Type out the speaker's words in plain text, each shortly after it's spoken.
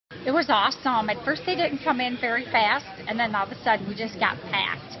It was awesome. At first they didn't come in very fast, and then all of a sudden we just got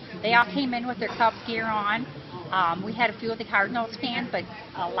packed. They all came in with their Cubs gear on. We had a few of the Cardinals fans, but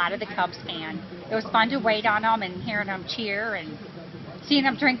a lot of the Cubs fans. It was fun to wait on them and hearing them cheer and seeing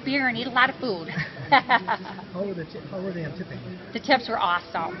them drink beer and eat a lot of food. How were they on tipping? The tips were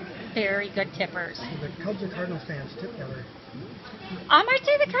awesome. Very good tippers. The Cubs or Cardinals fans tip better. I'd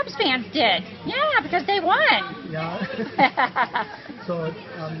say the Cubs fans did. Yeah, because they won. Yeah. So,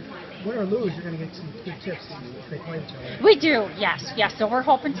 win or lose, you're going to get some good tips if they play each other. We do, yes. So we're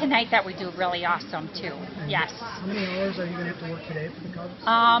hoping tonight that we do really awesome too. And yes. How many hours are you going to have to work today for the Cubs?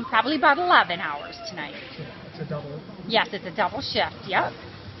 Probably about 11 hours tonight. So it's a double. Yes, it's a double shift. Yep.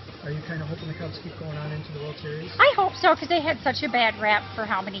 Are you kind of hoping the Cubs keep going on into the World Series? I hope so, because they had such a bad rap for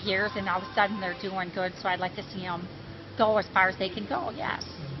how many years, and all of a sudden they're doing good. So I'd like to see them go as far as they can go. Yes.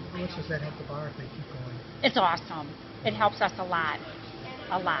 How much does that help the bar if they keep going? It's awesome. It helps us a lot.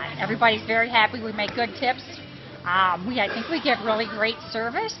 A lot. Everybody's very happy. We make good tips. I think we give really great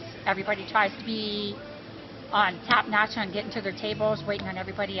service. Everybody tries to be on top notch on getting to their tables, waiting on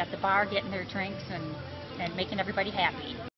everybody at the bar, getting their drinks, and making everybody happy.